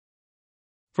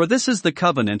For this is the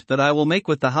covenant that I will make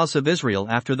with the house of Israel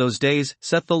after those days,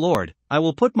 saith the Lord, I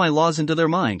will put my laws into their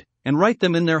mind, and write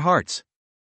them in their hearts.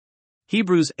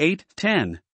 Hebrews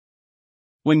 8:10.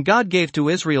 When God gave to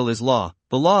Israel his law,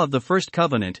 the law of the first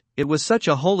covenant, it was such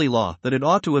a holy law that it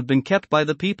ought to have been kept by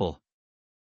the people.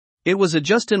 It was a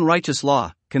just and righteous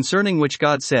law, concerning which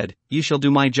God said, Ye shall do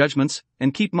my judgments,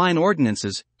 and keep mine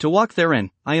ordinances, to walk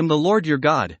therein, I am the Lord your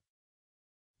God.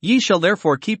 Ye shall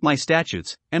therefore keep my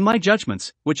statutes, and my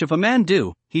judgments, which if a man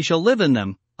do, he shall live in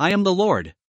them, I am the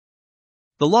Lord.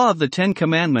 The law of the 10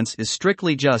 Commandments is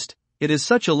strictly just. It is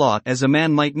such a law as a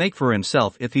man might make for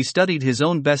himself if he studied his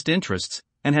own best interests,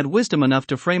 and had wisdom enough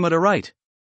to frame it aright.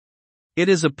 It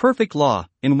is a perfect law,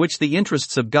 in which the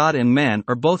interests of God and man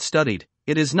are both studied.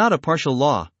 It is not a partial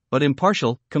law, but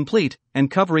impartial, complete, and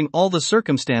covering all the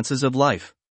circumstances of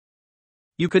life.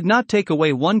 You could not take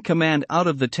away one command out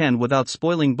of the 10 without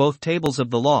spoiling both tables of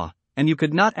the law, and you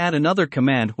could not add another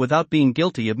command without being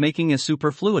guilty of making a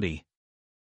superfluity.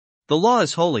 The law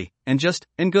is holy, and just,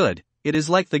 and good. It is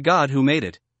like the God who made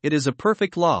it. It is a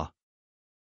perfect law.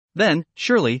 Then,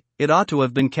 surely, it ought to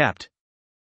have been kept.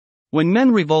 When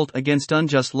men revolt against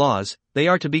unjust laws, they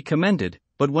are to be commended,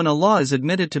 but when a law is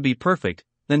admitted to be perfect,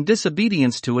 then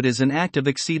disobedience to it is an act of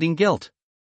exceeding guilt.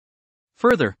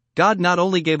 Further, God not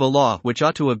only gave a law which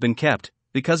ought to have been kept,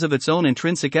 because of its own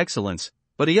intrinsic excellence,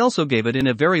 but he also gave it in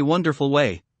a very wonderful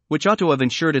way, which ought to have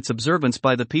ensured its observance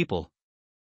by the people.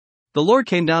 The Lord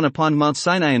came down upon Mount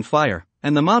Sinai in fire,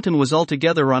 and the mountain was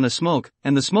altogether on a smoke,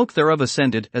 and the smoke thereof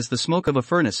ascended as the smoke of a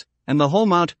furnace, and the whole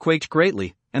mount quaked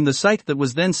greatly, and the sight that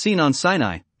was then seen on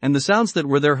Sinai, and the sounds that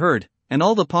were there heard, and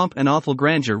all the pomp and awful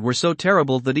grandeur were so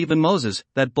terrible that even Moses,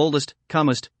 that boldest,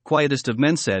 calmest, quietest of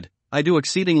men said, I do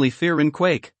exceedingly fear and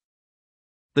quake.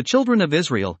 The children of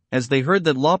Israel, as they heard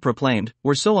that law proclaimed,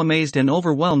 were so amazed and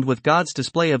overwhelmed with God's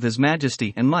display of his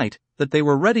majesty and might, that they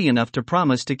were ready enough to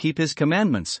promise to keep his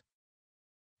commandments.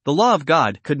 The law of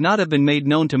God could not have been made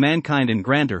known to mankind in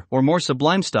grander or more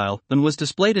sublime style than was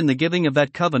displayed in the giving of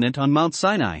that covenant on Mount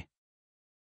Sinai.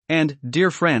 And,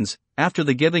 dear friends, after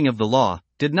the giving of the law,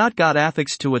 did not God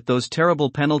affix to it those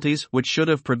terrible penalties which should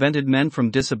have prevented men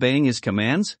from disobeying his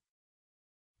commands?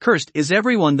 Cursed is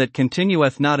everyone that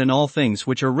continueth not in all things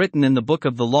which are written in the book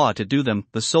of the law to do them.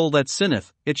 The soul that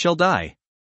sinneth, it shall die.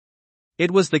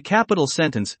 It was the capital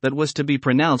sentence that was to be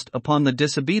pronounced upon the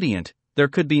disobedient. There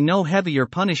could be no heavier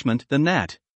punishment than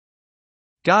that.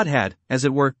 God had, as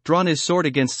it were, drawn his sword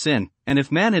against sin, and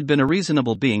if man had been a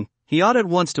reasonable being, he ought at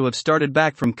once to have started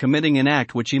back from committing an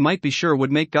act which he might be sure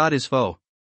would make God his foe.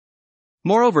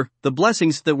 Moreover, the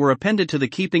blessings that were appended to the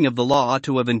keeping of the law ought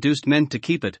to have induced men to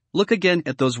keep it. Look again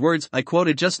at those words I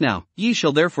quoted just now. Ye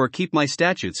shall therefore keep my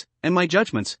statutes, and my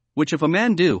judgments, which if a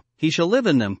man do, he shall live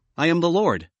in them, I am the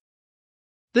Lord.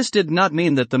 This did not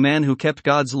mean that the man who kept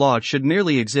God's law should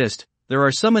merely exist. There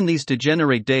are some in these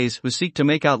degenerate days who seek to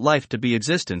make out life to be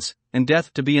existence, and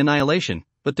death to be annihilation,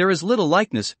 but there is little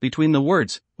likeness between the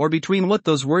words, or between what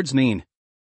those words mean.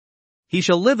 He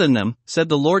shall live in them, said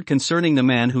the Lord concerning the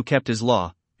man who kept his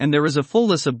law, and there is a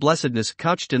fullness of blessedness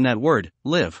couched in that word,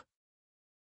 live.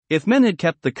 If men had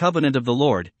kept the covenant of the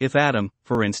Lord, if Adam,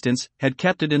 for instance, had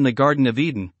kept it in the Garden of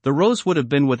Eden, the rose would have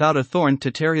been without a thorn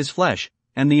to tear his flesh,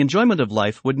 and the enjoyment of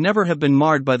life would never have been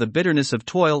marred by the bitterness of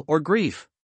toil or grief.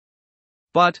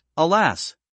 But,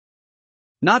 alas!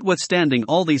 Notwithstanding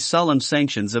all these solemn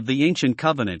sanctions of the ancient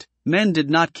covenant, men did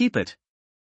not keep it.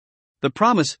 The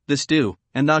promise, this do,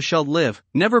 and thou shalt live,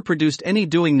 never produced any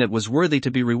doing that was worthy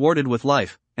to be rewarded with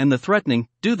life, and the threatening,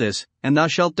 do this, and thou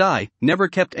shalt die, never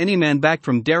kept any man back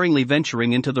from daringly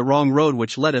venturing into the wrong road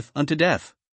which leadeth unto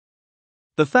death.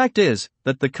 The fact is,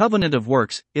 that the covenant of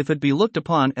works, if it be looked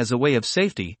upon as a way of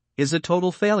safety, is a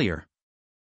total failure.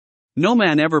 No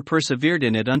man ever persevered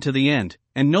in it unto the end,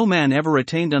 and no man ever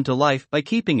attained unto life by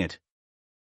keeping it.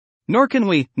 Nor can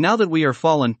we, now that we are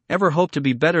fallen, ever hope to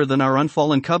be better than our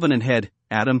unfallen covenant head,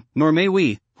 Adam, nor may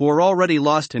we, who are already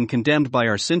lost and condemned by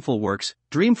our sinful works,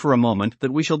 dream for a moment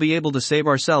that we shall be able to save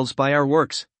ourselves by our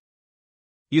works.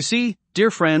 You see, dear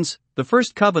friends, the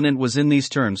first covenant was in these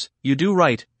terms: you do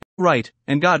right,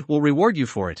 and God will reward you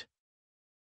for it.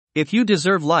 If you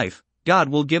deserve life, God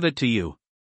will give it to you.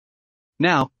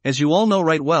 Now, as you all know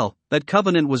right well, that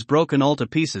covenant was broken all to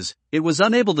pieces. It was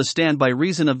unable to stand by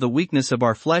reason of the weakness of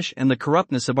our flesh and the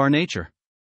corruptness of our nature.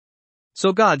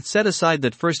 So God set aside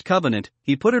that first covenant,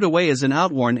 he put it away as an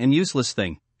outworn and useless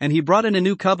thing, and he brought in a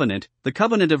new covenant, the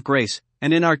covenant of grace,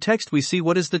 and in our text we see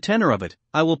what is the tenor of it: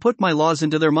 I will put my laws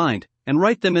into their mind, and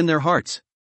write them in their hearts.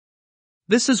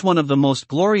 This is one of the most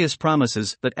glorious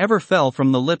promises that ever fell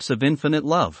from the lips of infinite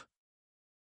love.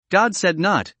 God said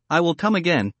not, I will come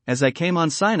again, as I came on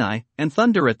Sinai, and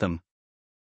thunder at them.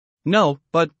 No,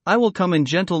 but, I will come in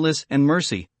gentleness and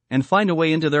mercy, and find a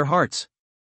way into their hearts.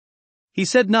 He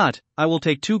said not, I will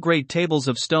take 2 great tables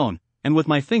of stone, and with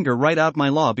my finger write out my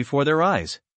law before their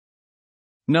eyes.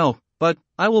 No, but,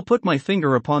 I will put my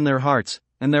finger upon their hearts,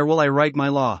 and there will I write my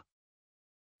law.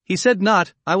 He said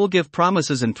not, I will give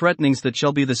promises and threatenings that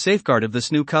shall be the safeguard of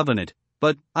this new covenant,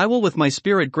 but, I will with my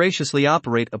Spirit graciously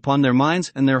operate upon their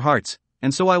minds and their hearts,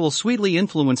 and so I will sweetly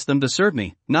influence them to serve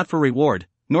me, not for reward,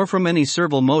 nor from any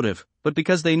servile motive, but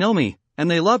because they know me, and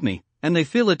they love me, and they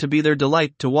feel it to be their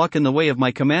delight to walk in the way of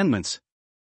my commandments.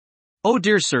 Oh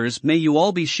dear sirs, may you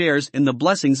all be sharers in the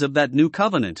blessings of that new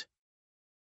covenant.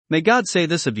 May God say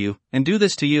this of you, and do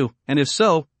this to you, and if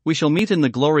so, we shall meet in the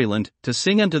gloryland, to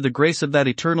sing unto the grace of that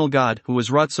eternal God who has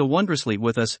wrought so wondrously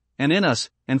with us, and in us,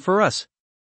 and for us.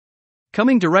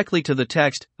 Coming directly to the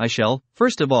text, I shall,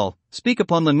 first of all, speak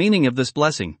upon the meaning of this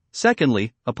blessing,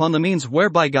 secondly, upon the means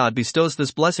whereby God bestows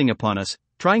this blessing upon us,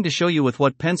 trying to show you with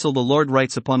what pencil the Lord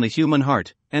writes upon the human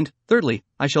heart, and, thirdly,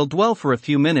 I shall dwell for a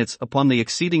few minutes upon the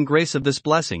exceeding grace of this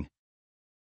blessing.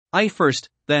 First,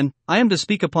 then, I am to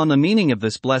speak upon the meaning of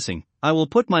this blessing. I will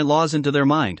put my laws into their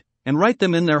mind, and write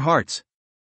them in their hearts.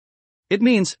 It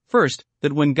means, first,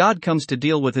 that when God comes to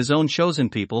deal with His own chosen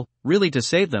people, really to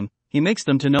save them, He makes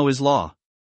them to know His law.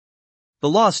 The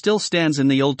law still stands in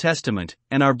the Old Testament,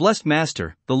 and our blessed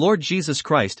Master, the Lord Jesus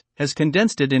Christ, has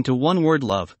condensed it into one word,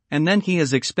 love, and then He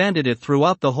has expanded it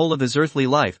throughout the whole of His earthly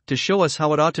life to show us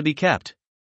how it ought to be kept.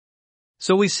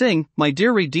 So we sing, My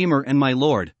dear Redeemer and my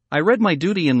Lord, I read my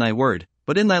duty in thy word,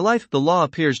 but in thy life the law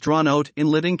appears drawn out in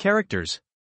living characters.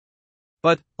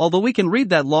 But, although we can read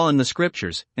that law in the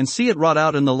Scriptures, and see it wrought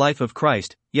out in the life of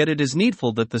Christ, yet it is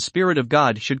needful that the Spirit of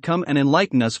God should come and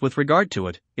enlighten us with regard to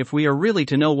it, if we are really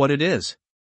to know what it is.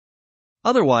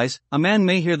 Otherwise, a man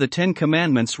may hear the 10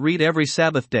 Commandments read every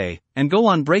Sabbath day, and go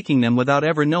on breaking them without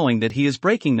ever knowing that he is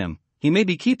breaking them. He may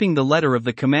be keeping the letter of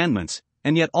the commandments,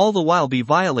 and yet all the while be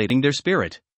violating their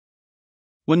spirit.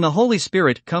 When the Holy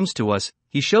Spirit comes to us,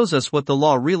 He shows us what the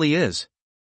law really is.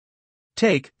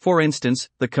 Take, for instance,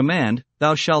 the command,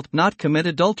 Thou shalt not commit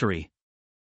adultery.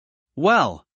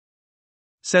 Well,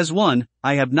 says one,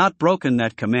 I have not broken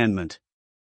that commandment.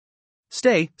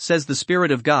 Stay, says the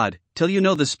Spirit of God, till you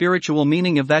know the spiritual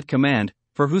meaning of that command,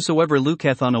 for whosoever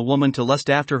looketh on a woman to lust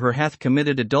after her hath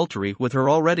committed adultery with her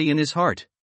already in his heart.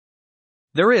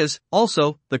 There is,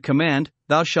 also, the command,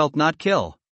 Thou shalt not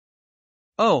kill.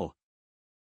 Oh,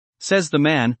 says the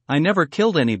man, I never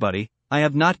killed anybody, I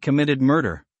have not committed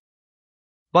murder.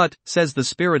 But, says the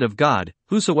Spirit of God,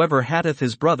 whosoever hateth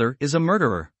his brother is a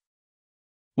murderer.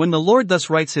 When the Lord thus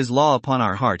writes His law upon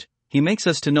our heart, He makes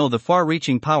us to know the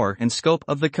far-reaching power and scope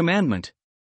of the commandment.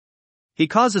 He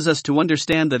causes us to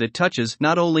understand that it touches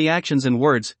not only actions and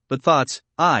words, but thoughts,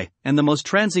 and the most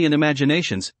transient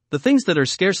imaginations, the things that are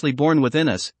scarcely born within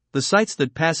us, the sights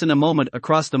that pass in a moment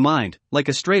across the mind, like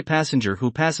a stray passenger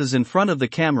who passes in front of the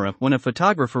camera when a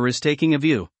photographer is taking a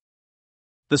view.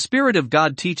 The Spirit of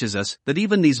God teaches us that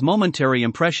even these momentary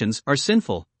impressions are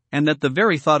sinful, and that the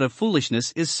very thought of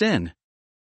foolishness is sin.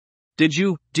 Did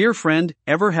you, dear friend,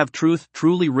 ever have truth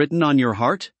truly written on your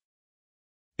heart?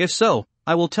 If so,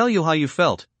 I will tell you how you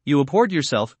felt. You abhorred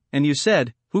yourself, and you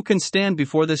said, Who can stand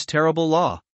before this terrible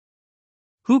law?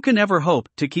 Who can ever hope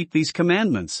to keep these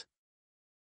commandments?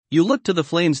 You looked to the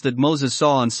flames that Moses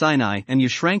saw on Sinai, and you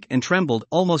shrank and trembled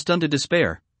almost unto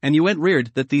despair, and you went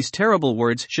reared that these terrible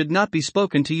words should not be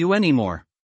spoken to you any more.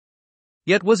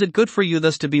 Yet was it good for you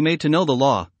thus to be made to know the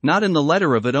law, not in the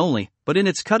letter of it only, but in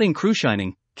its cutting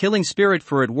cruciating, killing spirit,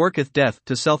 for it worketh death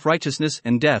to self-righteousness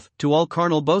and death to all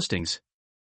carnal boastings.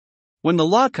 When the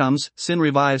law comes, sin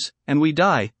revives, and we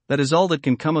die, that is all that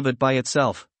can come of it by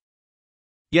itself.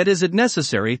 Yet is it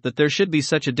necessary that there should be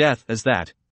such a death as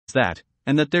that,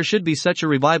 and that there should be such a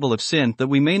revival of sin that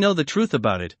we may know the truth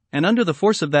about it, and under the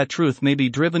force of that truth may be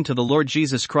driven to the Lord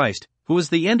Jesus Christ, who is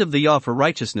the end of the law for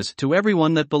righteousness to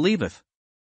everyone that believeth.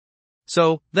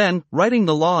 So, then, writing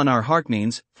the law on our heart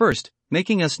means, first,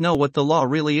 making us know what the law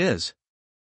really is.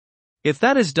 If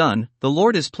that is done, the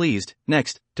Lord is pleased,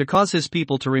 next, to cause His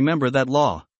people to remember that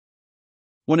law.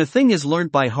 When a thing is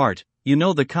learnt by heart, you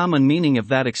know the common meaning of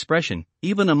that expression,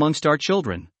 even amongst our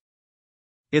children.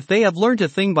 If they have learnt a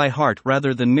thing by heart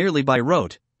rather than merely by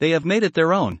rote, they have made it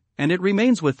their own, and it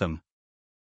remains with them.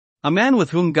 A man with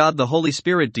whom God the Holy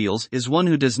Spirit deals is one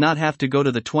who does not have to go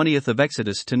to the 20th of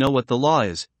Exodus to know what the law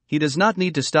is. He does not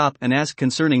need to stop and ask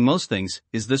concerning most things,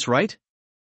 is this right?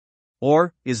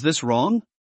 Or, is this wrong?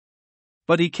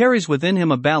 But he carries within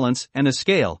him a balance and a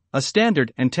scale, a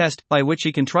standard and test by which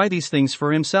he can try these things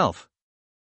for himself.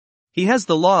 He has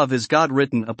the law of his God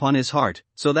written upon his heart,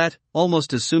 so that,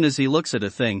 almost as soon as he looks at a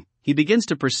thing, he begins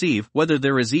to perceive whether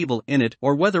there is evil in it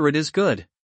or whether it is good.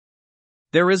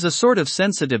 There is a sort of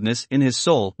sensitiveness in his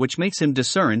soul which makes him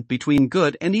discern between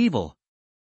good and evil.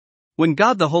 When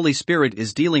God the Holy Spirit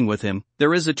is dealing with him,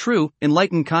 there is a true,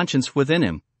 enlightened conscience within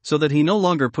him, so that he no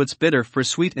longer puts bitter for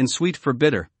sweet and sweet for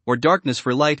bitter, or darkness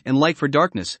for light and light for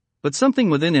darkness, but something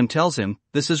within him tells him,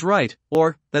 this is right,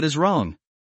 or, that is wrong.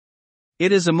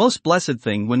 It is a most blessed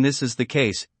thing when this is the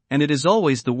case, and it is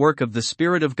always the work of the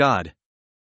Spirit of God.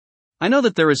 I know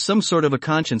that there is some sort of a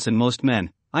conscience in most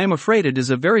men. I am afraid it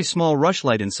is a very small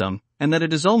rushlight in some, and that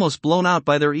it is almost blown out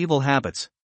by their evil habits.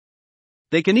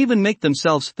 They can even make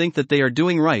themselves think that they are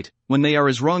doing right, when they are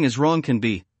as wrong can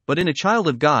be, but in a child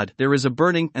of God there is a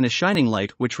burning and a shining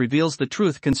light which reveals the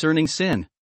truth concerning sin.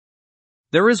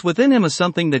 There is within him a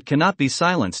something that cannot be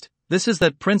silenced. This is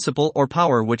that principle or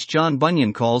power which John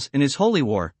Bunyan calls in his Holy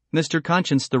War, Mr.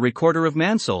 Conscience the Recorder of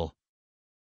Mansoul.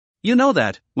 You know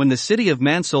that, when the city of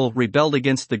Mansoul rebelled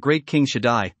against the great King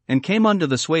Shaddai, and came under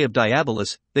the sway of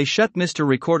Diabolus, they shut Mr.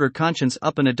 Recorder Conscience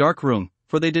up in a dark room,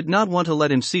 for they did not want to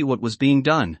let him see what was being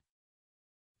done.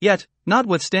 Yet,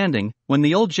 notwithstanding, when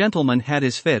the old gentleman had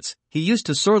his fits, he used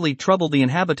to sorely trouble the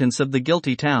inhabitants of the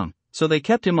guilty town, so they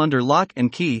kept him under lock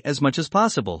and key as much as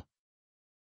possible.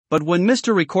 But when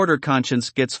Mr. Recorder Conscience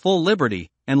gets full liberty,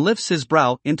 and lifts his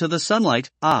brow into the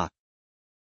sunlight,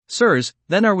 sirs,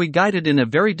 then are we guided in a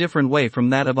very different way from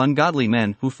that of ungodly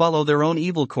men who follow their own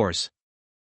evil course.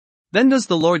 Then does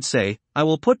the Lord say, I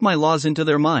will put my laws into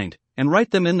their mind, and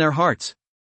write them in their hearts.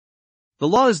 The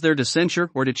law is there to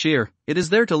censure or to cheer, it is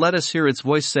there to let us hear its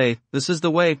voice say, this is the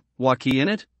way, walk ye in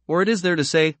it, or it is there to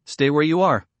say, stay where you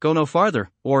are, go no farther,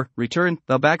 or, return,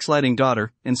 thou backsliding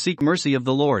daughter, and seek mercy of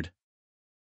the Lord.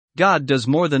 God does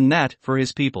more than that for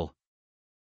his people.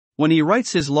 When he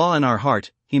writes his law in our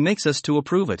heart, he makes us to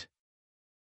approve it.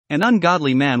 An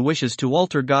ungodly man wishes to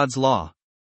alter God's law.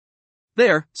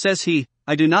 There, says he,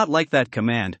 I do not like that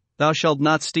command, thou shalt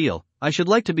not steal, I should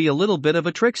like to be a little bit of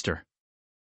a trickster.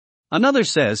 Another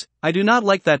says, I do not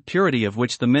like that purity of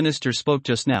which the minister spoke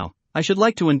just now, I should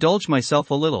like to indulge myself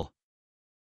a little.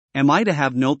 Am I to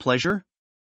have no pleasure?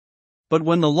 But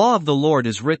when the law of the Lord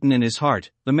is written in his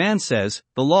heart, the man says,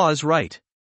 the law is right.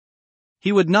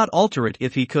 He would not alter it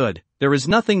if he could. There is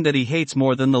nothing that he hates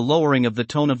more than the lowering of the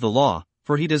tone of the law,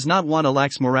 for he does not want to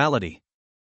lax morality.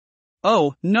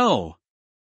 Oh, no!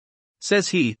 Says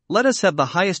he, let us have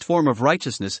the highest form of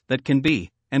righteousness that can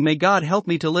be, and may God help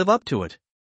me to live up to it.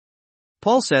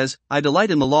 Paul says, I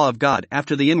delight in the law of God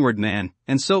after the inward man,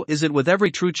 and so is it with every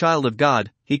true child of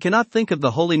God. He cannot think of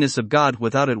the holiness of God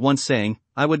without at once saying,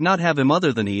 I would not have him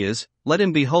other than he is, let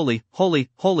him be holy, holy,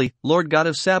 holy, Lord God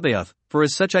of Sabaoth, for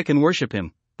as such I can worship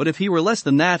him, but if he were less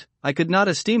than that, I could not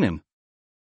esteem him.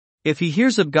 If he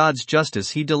hears of God's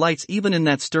justice he delights even in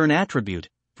that stern attribute,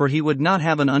 for he would not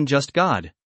have an unjust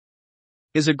God.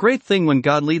 Is a great thing when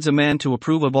God leads a man to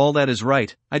approve of all that is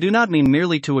right. I do not mean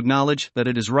merely to acknowledge that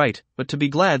it is right, but to be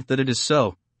glad that it is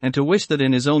so, and to wish that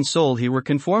in his own soul he were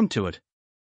conformed to it.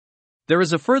 There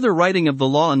is a further writing of the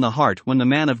law in the heart when the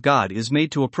man of God is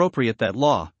made to appropriate that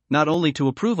law, not only to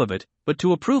approve of it, but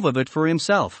to approve of it for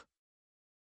himself.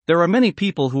 There are many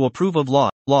people who approve of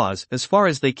laws as far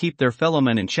as they keep their fellow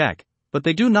men in check, but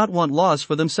they do not want laws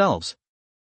for themselves.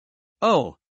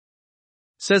 Oh!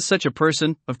 Says such a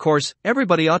person, of course,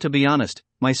 everybody ought to be honest,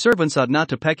 my servants ought not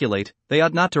to peculate, they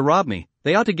ought not to rob me,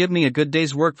 they ought to give me a good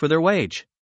day's work for their wage.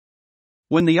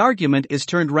 When the argument is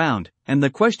turned round, and the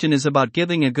question is about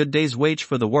giving a good day's wage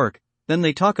for the work, then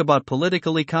they talk about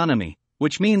political economy,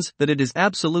 which means that it is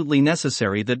absolutely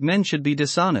necessary that men should be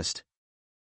dishonest.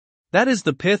 That is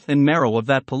the pith and marrow of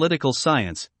that political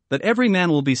science, that every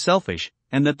man will be selfish,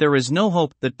 and that there is no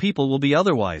hope that people will be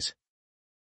otherwise.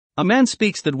 A man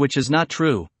speaks that which is not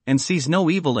true, and sees no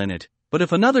evil in it, but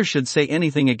if another should say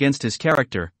anything against his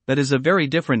character, that is a very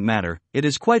different matter, it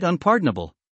is quite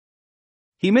unpardonable.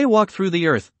 He may walk through the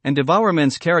earth, and devour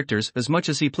men's characters as much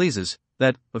as he pleases,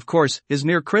 that, of course, is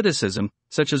mere criticism,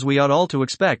 such as we ought all to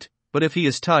expect, but if he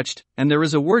is touched, and there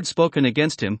is a word spoken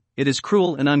against him, it is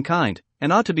cruel and unkind,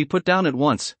 and ought to be put down at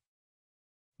once.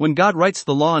 When God writes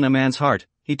the law in a man's heart,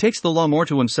 he takes the law more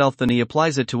to himself than he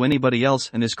applies it to anybody else,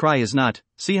 and his cry is not,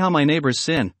 see how my neighbors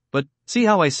sin, but, see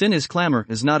how I sin. His clamor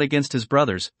is not against his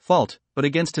brother's fault, but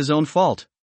against his own fault.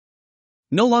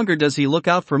 No longer does he look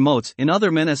out for motes in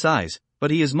other men's eyes,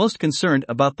 but he is most concerned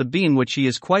about the beam which he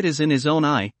is quite as in his own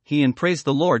eye, he and prays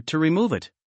the Lord to remove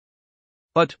it.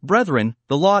 But, brethren,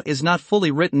 the law is not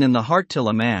fully written in the heart till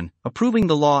a man, approving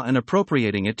the law and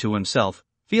appropriating it to himself,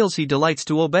 feels he delights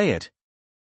to obey it.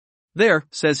 There,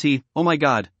 says he, oh my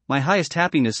God, my highest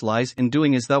happiness lies in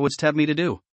doing as thou wouldst have me to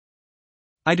do.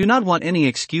 I do not want any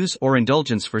excuse or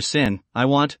indulgence for sin. I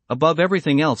want, above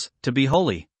everything else, to be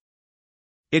holy.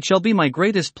 It shall be my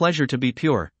greatest pleasure to be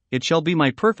pure, it shall be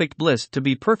my perfect bliss to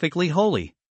be perfectly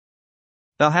holy.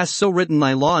 Thou hast so written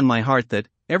thy law in my heart that,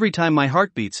 every time my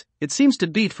heart beats, it seems to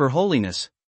beat for holiness.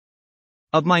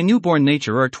 Of my newborn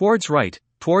nature are towards right,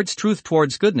 towards truth,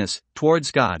 towards goodness,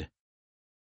 towards God.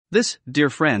 This, dear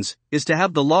friends, is to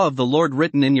have the law of the Lord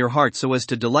written in your heart so as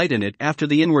to delight in it after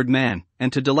the inward man,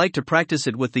 and to delight to practice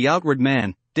it with the outward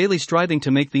man, daily striving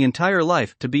to make the entire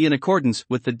life to be in accordance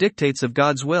with the dictates of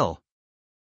God's will.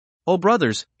 O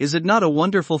brothers, is it not a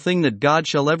wonderful thing that God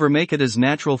shall ever make it as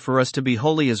natural for us to be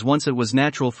holy as once it was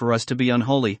natural for us to be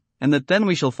unholy, and that then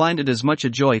we shall find it as much a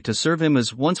joy to serve Him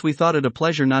as once we thought it a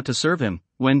pleasure not to serve Him,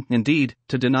 when, indeed,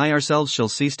 to deny ourselves shall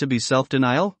cease to be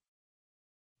self-denial?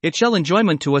 It shall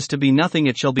enjoyment to us to be nothing,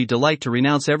 it shall be delight to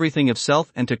renounce everything of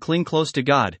self and to cling close to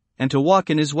God, and to walk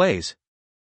in His ways.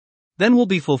 Then will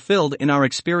be fulfilled in our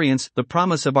experience the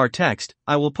promise of our text,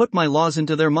 I will put my laws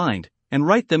into their mind, and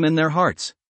write them in their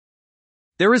hearts.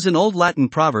 There is an old Latin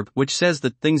proverb which says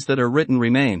that things that are written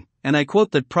remain, and I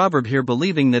quote that proverb here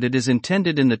believing that it is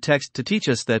intended in the text to teach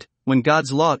us that, when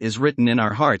God's law is written in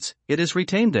our hearts, it is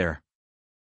retained there.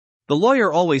 The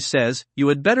lawyer always says, you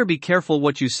had better be careful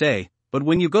what you say, but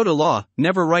when you go to law,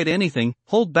 never write anything,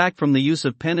 hold back from the use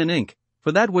of pen and ink,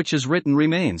 for that which is written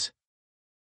remains.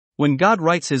 When God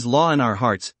writes His law in our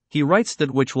hearts, He writes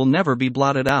that which will never be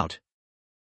blotted out.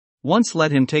 Once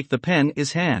let Him take the pen,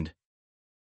 His hand,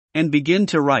 and begin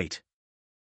to write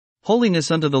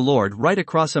holiness unto the Lord right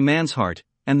across a man's heart,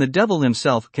 and the devil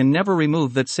himself can never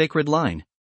remove that sacred line.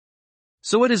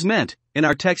 So it is meant, in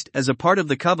our text as a part of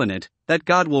the covenant, that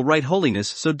God will write holiness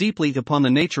so deeply upon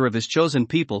the nature of His chosen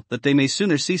people that they may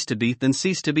sooner cease to be than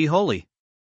cease to be holy.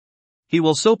 He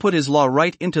will so put His law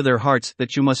right into their hearts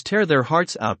that you must tear their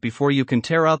hearts out before you can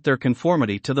tear out their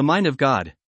conformity to the mind of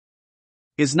God.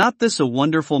 Is not this a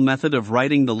wonderful method of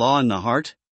writing the law in the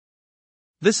heart?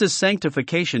 This is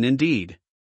sanctification indeed.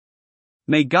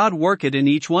 May God work it in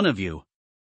each one of you.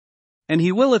 And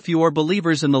He will if you are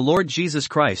believers in the Lord Jesus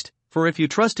Christ, for if you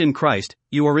trust in Christ,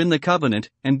 you are in the covenant,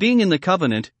 and being in the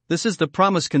covenant, this is the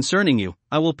promise concerning you,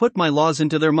 I will put my laws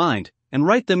into their mind, and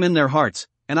write them in their hearts,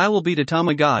 and I will be to them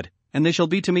a God, and they shall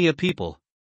be to me a people.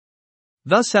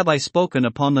 Thus have I spoken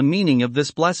upon the meaning of this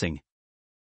blessing.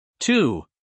 2.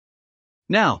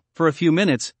 Now, for a few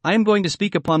minutes, I am going to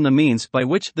speak upon the means by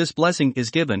which this blessing is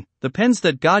given, the pens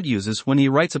that God uses when He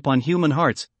writes upon human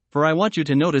hearts, for I want you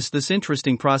to notice this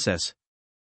interesting process.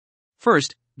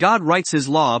 First, God writes His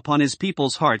law upon His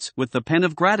people's hearts with the pen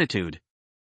of gratitude.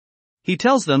 He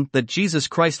tells them that Jesus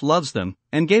Christ loves them,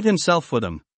 and gave Himself for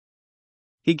them.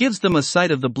 He gives them a sight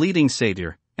of the bleeding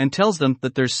Savior, and tells them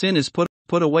that their sin is put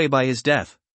away by His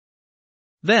death.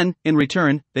 Then, in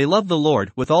return, they love the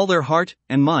Lord with all their heart,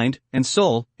 and mind, and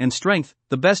soul, and strength.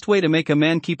 The best way to make a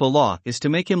man keep a law is to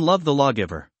make him love the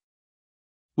lawgiver.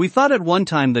 We thought at one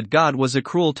time that God was a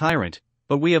cruel tyrant,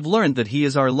 but we have learned that He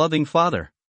is our loving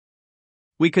Father.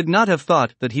 We could not have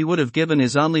thought that He would have given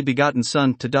His only begotten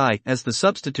Son to die as the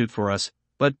substitute for us,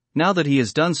 but, now that He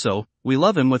has done so, we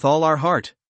love Him with all our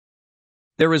heart.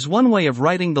 There is one way of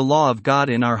writing the law of God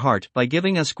in our heart by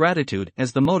giving us gratitude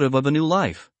as the motive of a new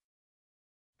life.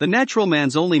 The natural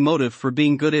man's only motive for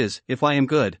being good is, if I am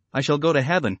good, I shall go to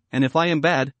heaven, and if I am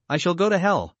bad, I shall go to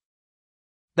hell.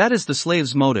 That is the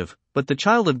slave's motive, but the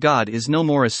child of God is no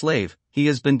more a slave, he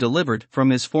has been delivered from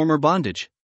his former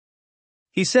bondage.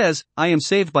 He says, I am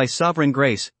saved by sovereign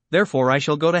grace, therefore I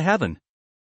shall go to heaven.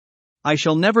 I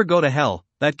shall never go to hell,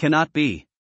 that cannot be.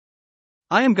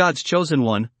 I am God's chosen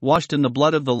one, washed in the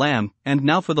blood of the Lamb, and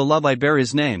now for the love I bear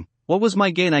His name, what was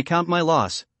my gain I count my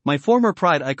loss. My former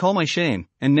pride I call my shame,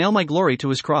 and nail my glory to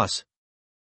His cross.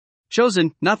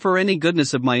 Chosen, not for any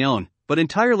goodness of my own, but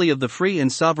entirely of the free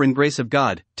and sovereign grace of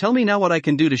God, tell me now what I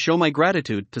can do to show my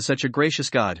gratitude to such a gracious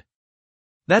God.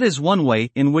 That is one way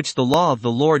in which the law of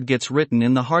the Lord gets written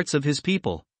in the hearts of His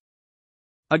people.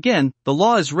 Again, the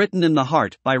law is written in the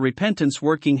heart by repentance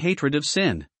working hatred of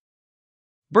sin.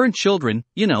 Burnt children,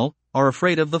 are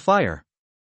afraid of the fire.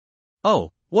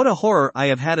 Oh, what a horror I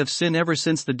have had of sin ever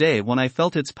since the day when I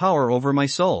felt its power over my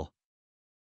soul.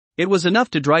 It was enough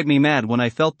to drive me mad when I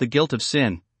felt the guilt of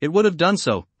sin. It would have done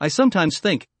so, I sometimes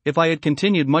think, if I had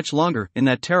continued much longer in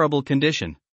that terrible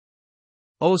condition.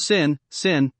 O sin,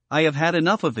 sin, I have had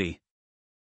enough of thee.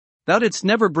 Thou didst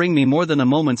never bring me more than a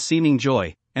moment's seeming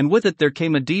joy, and with it there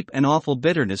came a deep and awful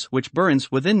bitterness which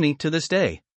burns within me to this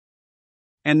day.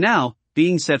 And now,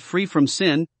 being set free from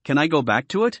sin, can I go back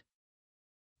to it?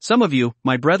 Some of you,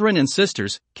 my brethren and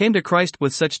sisters, came to Christ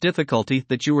with such difficulty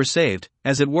that you were saved,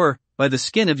 as it were, by the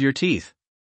skin of your teeth.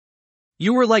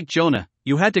 You were like Jonah,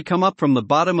 you had to come up from the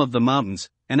bottom of the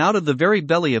mountains, and out of the very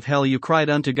belly of hell you cried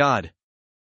unto God.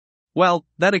 Well,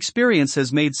 that experience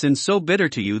has made sin so bitter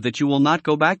to you that you will not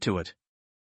go back to it.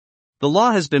 The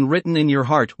law has been written in your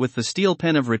heart with the steel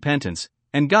pen of repentance,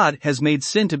 and God has made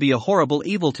sin to be a horrible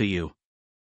evil to you.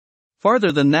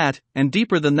 Farther than that, and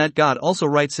deeper than that, God also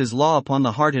writes His law upon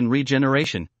the heart in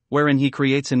regeneration, wherein He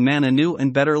creates in man a new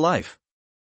and better life.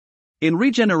 In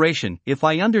regeneration, if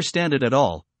I understand it at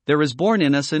all, there is born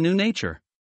in us a new nature.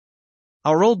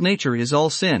 Our old nature is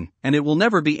all sin, and it will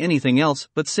never be anything else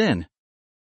but sin.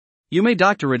 You may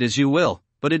doctor it as you will,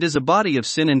 but it is a body of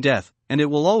sin and death, and it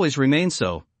will always remain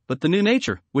so. But the new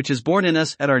nature, which is born in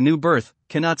us at our new birth,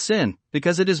 cannot sin,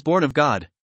 because it is born of God.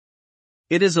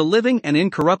 It is a living and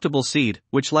incorruptible seed,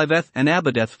 which liveth and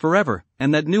abideth forever,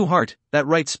 and that new heart, that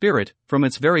right spirit, from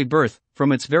its very birth,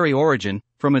 from its very origin,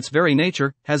 from its very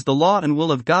nature, has the law and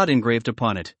will of God engraved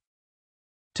upon it.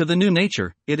 To the new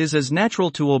nature, it is as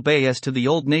natural to obey as to the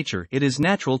old nature it is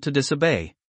natural to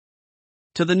disobey.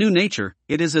 To the new nature,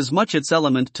 it is as much its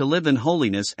element to live in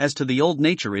holiness as to the old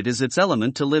nature it is its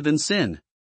element to live in sin.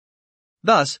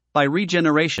 Thus, by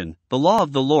regeneration, the law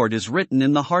of the Lord is written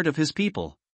in the heart of His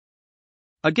people.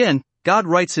 Again, God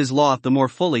writes His law the more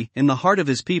fully in the heart of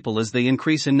His people as they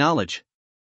increase in knowledge.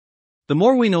 The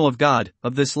more we know of God,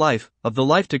 of this life, of the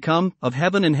life to come, of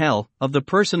heaven and hell, of the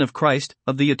person of Christ,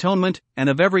 of the atonement, and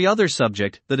of every other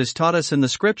subject that is taught us in the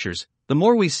Scriptures, the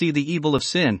more we see the evil of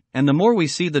sin, and the more we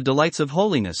see the delights of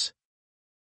holiness.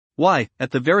 Why,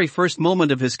 at the very first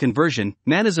moment of his conversion,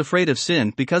 man is afraid of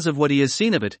sin because of what he has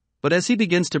seen of it, but as he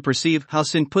begins to perceive how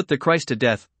sin put the Christ to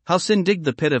death, how sin digged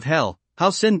the pit of hell, how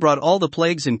sin brought all the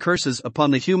plagues and curses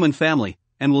upon the human family,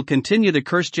 and will continue to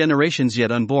curse generations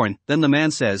yet unborn, then the man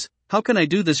says, "How can I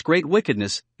do this great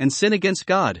wickedness, and sin against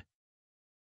God?"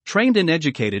 Trained and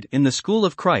educated in the school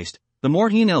of Christ, the more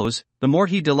he knows, the more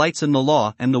he delights in the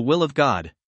law and the will of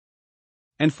God.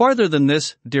 And farther than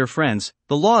this, dear friends,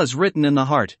 the law is written in the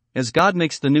heart, as God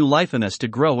makes the new life in us to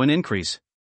grow and increase.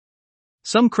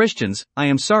 Some Christians, I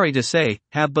am sorry to say,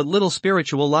 have but little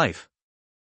spiritual life.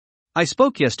 I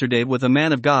spoke yesterday with a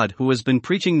man of God who has been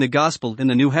preaching the gospel in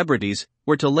the New Hebrides,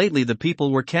 where till lately the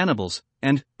people were cannibals,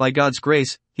 and, by God's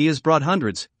grace, he has brought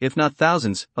hundreds, if not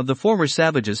thousands, of the former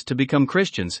savages to become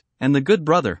Christians, and the good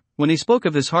brother, when he spoke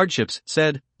of his hardships,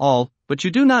 said, but you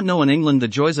do not know in England the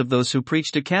joys of those who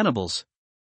preach to cannibals.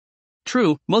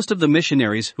 True, most of the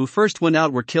missionaries who first went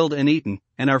out were killed and eaten,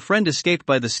 and our friend escaped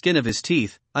by the skin of his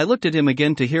teeth. I looked at him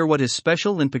again to hear what his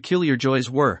special and peculiar joys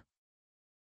were.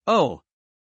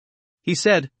 He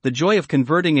said, the joy of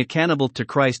converting a cannibal to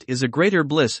Christ is a greater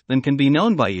bliss than can be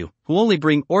known by you, who only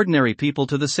bring ordinary people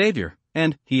to the Savior,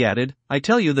 and, he added, I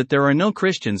tell you that there are no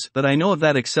Christians that I know of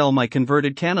that excel my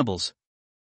converted cannibals.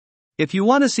 If you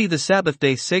want to see the Sabbath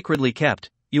day sacredly kept,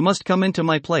 you must come into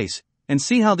my place, and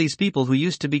see how these people who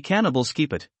used to be cannibals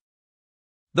keep it.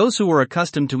 Those who were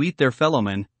accustomed to eat their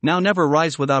fellowmen, now never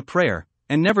rise without prayer,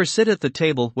 and never sit at the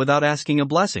table without asking a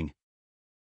blessing.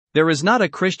 There is not a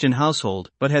Christian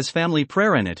household but has family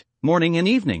prayer in it, morning and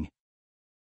evening.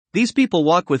 These people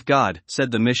walk with God,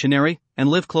 said the missionary, and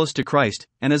live close to Christ,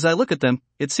 and as I look at them,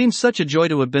 it seems such a joy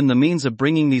to have been the means of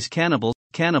bringing these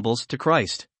cannibals to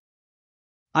Christ.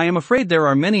 I am afraid there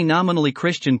are many nominally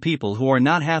Christian people who are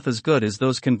not half as good as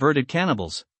those converted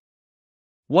cannibals.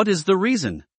 What is the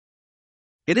reason?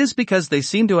 It is because they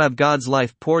seem to have God's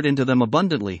life poured into them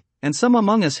abundantly, and some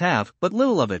among us have but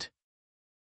little of it.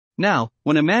 Now,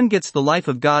 when a man gets the life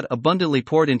of God abundantly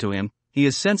poured into him, he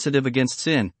is sensitive against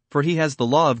sin, for he has the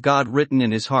law of God written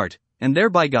in his heart, and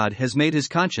thereby God has made his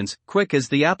conscience quick as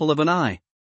the apple of an eye.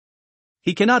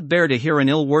 He cannot bear to hear an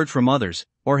ill word from others,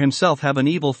 or himself have an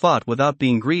evil thought without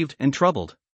being grieved and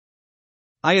troubled.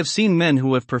 I have seen men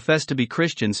who have professed to be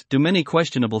Christians do many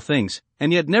questionable things,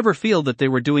 and yet never feel that they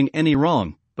were doing any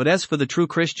wrong, but as for the true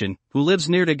Christian, who lives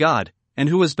near to God, and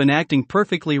who has been acting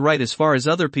perfectly right as far as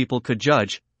other people could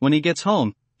judge, when he gets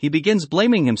home, he begins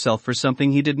blaming himself for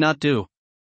something he did not do.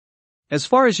 As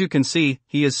far as you can see,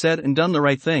 he has said and done the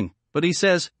right thing, but he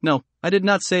says, no, I did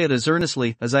not say it as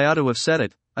earnestly as I ought to have said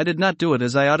it, I did not do it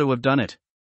as I ought to have done it.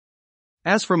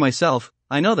 As for myself,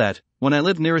 I know that, when I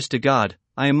live nearest to God,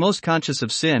 I am most conscious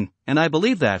of sin, and I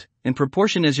believe that, in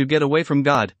proportion as you get away from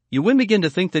God, you will begin to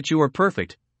think that you are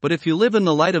perfect, but if you live in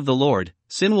the light of the Lord,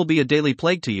 sin will be a daily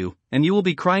plague to you, and you will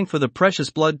be crying for the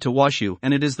precious blood to wash you,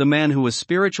 and it is the man who is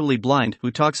spiritually blind who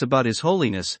talks about his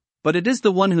holiness, but it is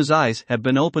the one whose eyes have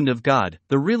been opened of God,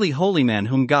 the really holy man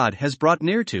whom God has brought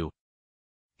near to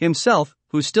himself,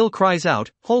 who still cries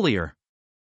out, holier.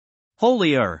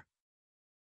 holier,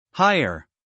 higher,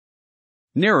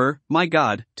 nearer, my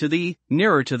God, to thee,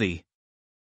 nearer to thee.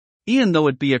 E'en though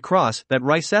it be a cross that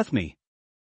riseth me,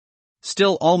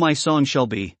 still all my song shall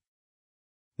be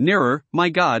nearer, my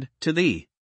God, to thee,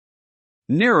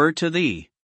 nearer to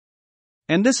thee.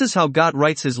 And this is how God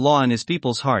writes his law in his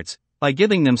people's hearts, by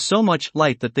giving them so much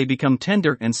light that they become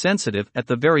tender and sensitive at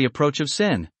the very approach of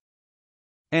sin.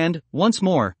 And, once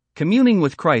more, communing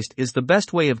with Christ is the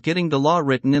best way of getting the law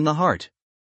written in the heart.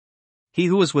 He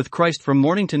who is with Christ from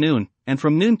morning to noon, and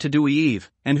from noon to dewy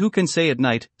eve, and who can say at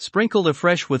night, sprinkled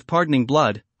afresh with pardoning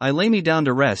blood, I lay me down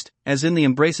to rest, as in the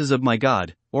embraces of my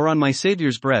God, or on my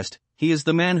Saviour's breast, he is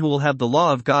the man who will have the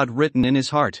law of God written in his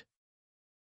heart.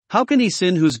 How can he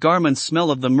sin whose garments smell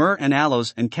of the myrrh and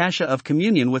aloes and cassia of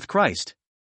communion with Christ?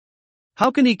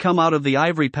 How can he come out of the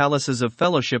ivory palaces of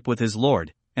fellowship with his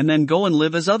Lord, and then go and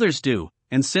live as others do,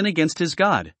 and sin against his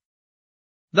God?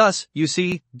 Thus, you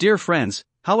see, dear friends,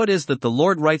 how it is that the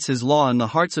Lord writes his law in the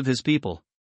hearts of his people.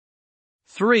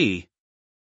 3.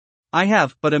 I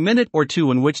have but a minute or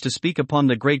two in which to speak upon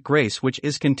the great grace which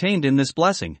is contained in this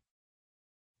blessing.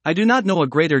 I do not know a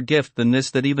greater gift than this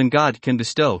that even God can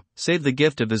bestow, save the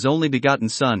gift of his only begotten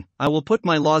Son. I will put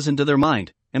my laws into their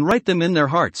mind, and write them in their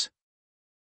hearts.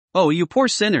 Oh, you poor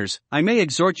sinners, I may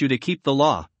exhort you to keep the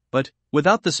law, but,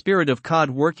 without the Spirit of God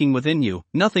working within you,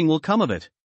 nothing will come of it.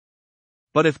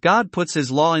 But if God puts his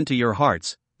law into your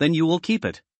hearts, then you will keep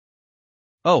it.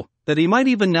 Oh, that he might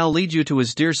even now lead you to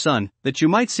his dear Son, that you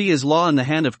might see his law in the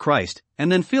hand of Christ,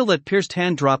 and then feel that pierced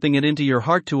hand dropping it into your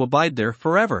heart to abide there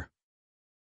forever.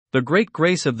 The great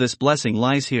grace of this blessing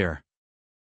lies here.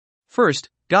 First,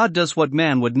 God does what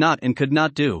man would not and could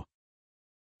not do.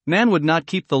 Man would not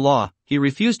keep the law, he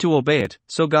refused to obey it,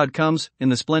 so God comes, in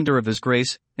the splendor of his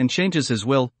grace, and changes his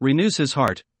will, renews his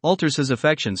heart, alters his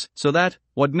affections, so that,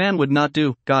 what man would not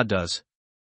do, God does.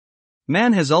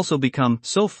 Man has also become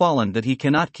so fallen that he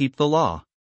cannot keep the law.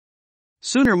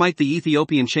 Sooner might the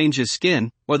Ethiopian change his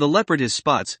skin, or the leopard his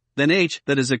spots, than age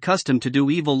that is accustomed to do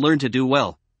evil learn to do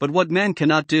well. But what man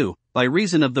cannot do, by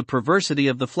reason of the perversity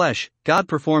of the flesh, God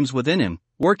performs within him,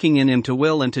 working in him to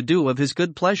will and to do of his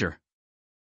good pleasure.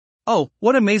 Oh,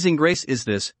 what amazing grace is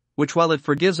this, which while it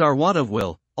forgives our want of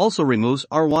will, also removes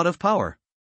our want of power.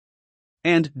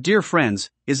 And, dear friends,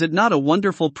 is it not a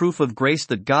wonderful proof of grace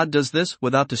that God does this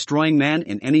without destroying man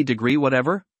in any degree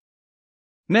whatever?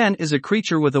 Man is a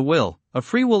creature with a will, a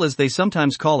free will as they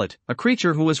sometimes call it, a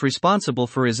creature who is responsible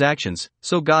for his actions,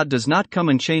 so God does not come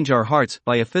and change our hearts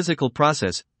by a physical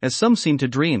process, as some seem to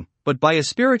dream, but by a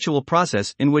spiritual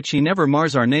process in which he never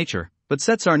mars our nature, but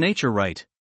sets our nature right.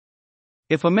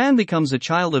 If a man becomes a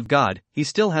child of God, he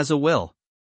still has a will.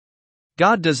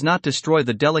 God does not destroy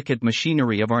the delicate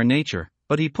machinery of our nature,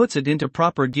 but he puts it into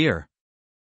proper gear.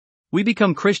 We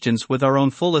become Christians with our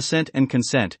own full assent and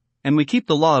consent, and we keep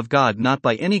the law of God not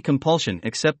by any compulsion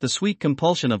except the sweet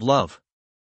compulsion of love.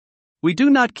 We do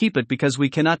not keep it because we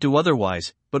cannot do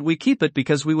otherwise, but we keep it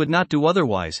because we would not do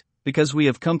otherwise, because we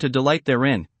have come to delight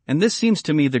therein, and this seems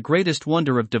to me the greatest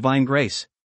wonder of divine grace.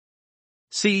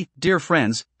 See, dear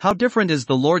friends, how different is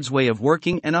the Lord's way of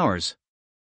working and ours.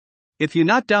 If you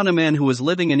knock down a man who is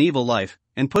living an evil life,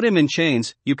 and put him in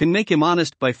chains, you can make him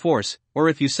honest by force, or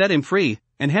if you set him free,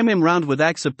 and hem him round with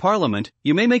acts of parliament,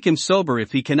 you may make him sober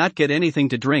if he cannot get anything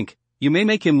to drink, you may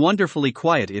make him wonderfully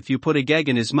quiet if you put a gag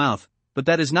in his mouth, but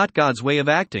that is not God's way of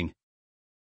acting.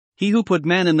 He who put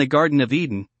man in the Garden of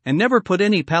Eden, and never put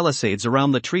any palisades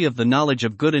around the tree of the knowledge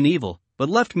of good and evil, but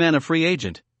left man a free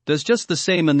agent, does just the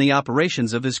same in the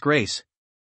operations of his grace.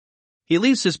 He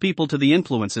leaves his people to the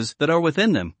influences that are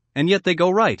within them, and yet they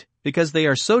go right, because they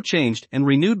are so changed and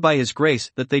renewed by his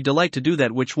grace that they delight to do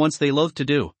that which once they loathed to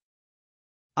do.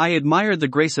 I admire the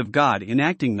grace of God in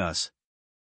acting thus.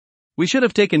 We should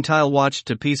have taken tile watch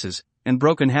to pieces, and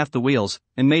broken half the wheels,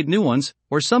 and made new ones,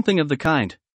 or something of the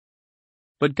kind.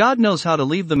 But God knows how to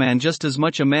leave the man just as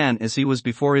much a man as he was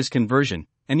before his conversion,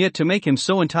 and yet to make him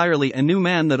so entirely a new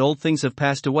man that old things have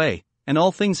passed away, and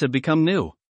all things have become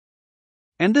new.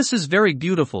 And this is very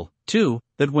beautiful, too,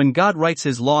 that when God writes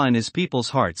his law in his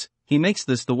people's hearts, he makes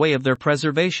this the way of their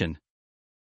preservation.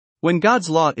 When God's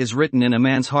law is written in a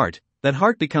man's heart, that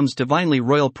heart becomes divinely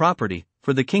royal property,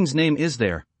 for the King's name is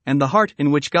there, and the heart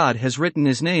in which God has written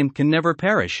his name can never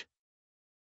perish.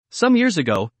 Some years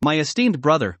ago, my esteemed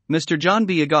brother, Mr. John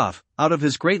B. Agoff, out of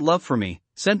his great love for me,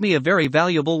 sent me a very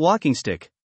valuable walking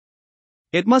stick.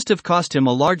 It must have cost him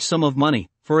a large sum of money,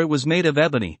 for it was made of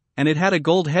ebony, and it had a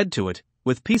gold head to it,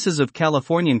 with pieces of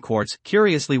Californian quartz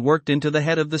curiously worked into the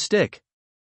head of the stick.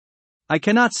 I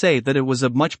cannot say that it was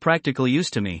of much practical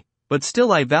use to me, but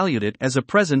still I valued it as a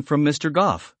present from Mr.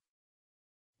 Goff.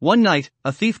 One night,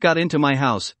 a thief got into my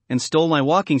house, and stole my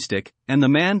walking stick, and the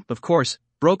man, of course,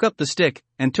 broke up the stick,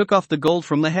 and took off the gold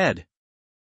from the head.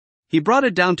 He brought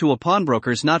it down to a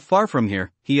pawnbroker's not far from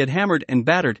here. He had hammered and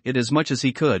battered it as much as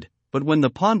he could, but when the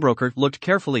pawnbroker looked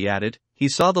carefully at it, he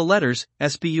saw the letters,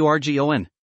 Spurgon.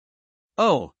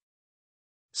 "Oh,"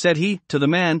 said he, to the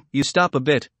man, "you stop a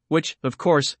bit," which, of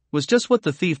course, was just what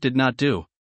the thief did not do.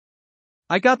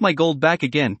 I got my gold back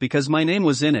again because my name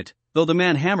was in it. Though the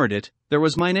man hammered it, there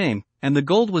was my name, and the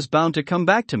gold was bound to come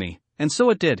back to me, and so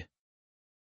it did.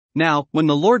 Now, when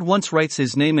the Lord once writes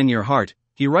His name in your heart,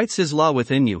 He writes His law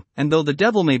within you, and though the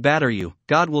devil may batter you,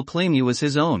 God will claim you as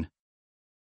His own.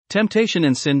 Temptation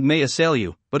and sin may assail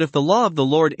you, but if the law of the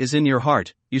Lord is in your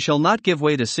heart, you shall not give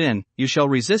way to sin, you shall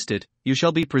resist it, you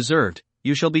shall be preserved,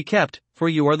 you shall be kept, for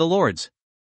you are the Lord's.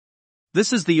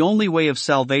 This is the only way of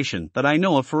salvation that I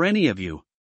know of for any of you.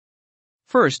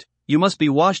 First, you must be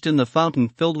washed in the fountain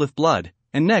filled with blood,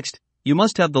 and next, you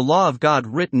must have the law of God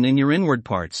written in your inward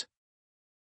parts.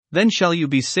 Then shall you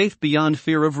be safe beyond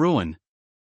fear of ruin.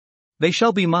 They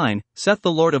shall be mine, saith the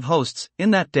Lord of hosts,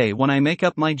 in that day when I make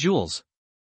up my jewels.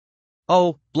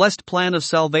 Oh, blessed plan of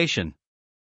salvation!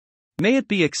 May it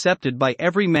be accepted by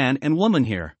every man and woman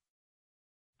here.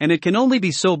 And it can only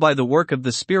be so by the work of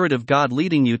the Spirit of God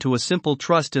leading you to a simple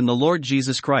trust in the Lord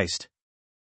Jesus Christ.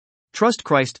 Trust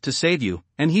Christ to save you,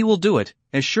 and He will do it,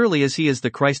 as surely as He is the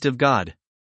Christ of God.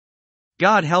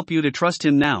 God help you to trust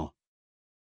Him now.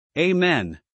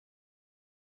 Amen.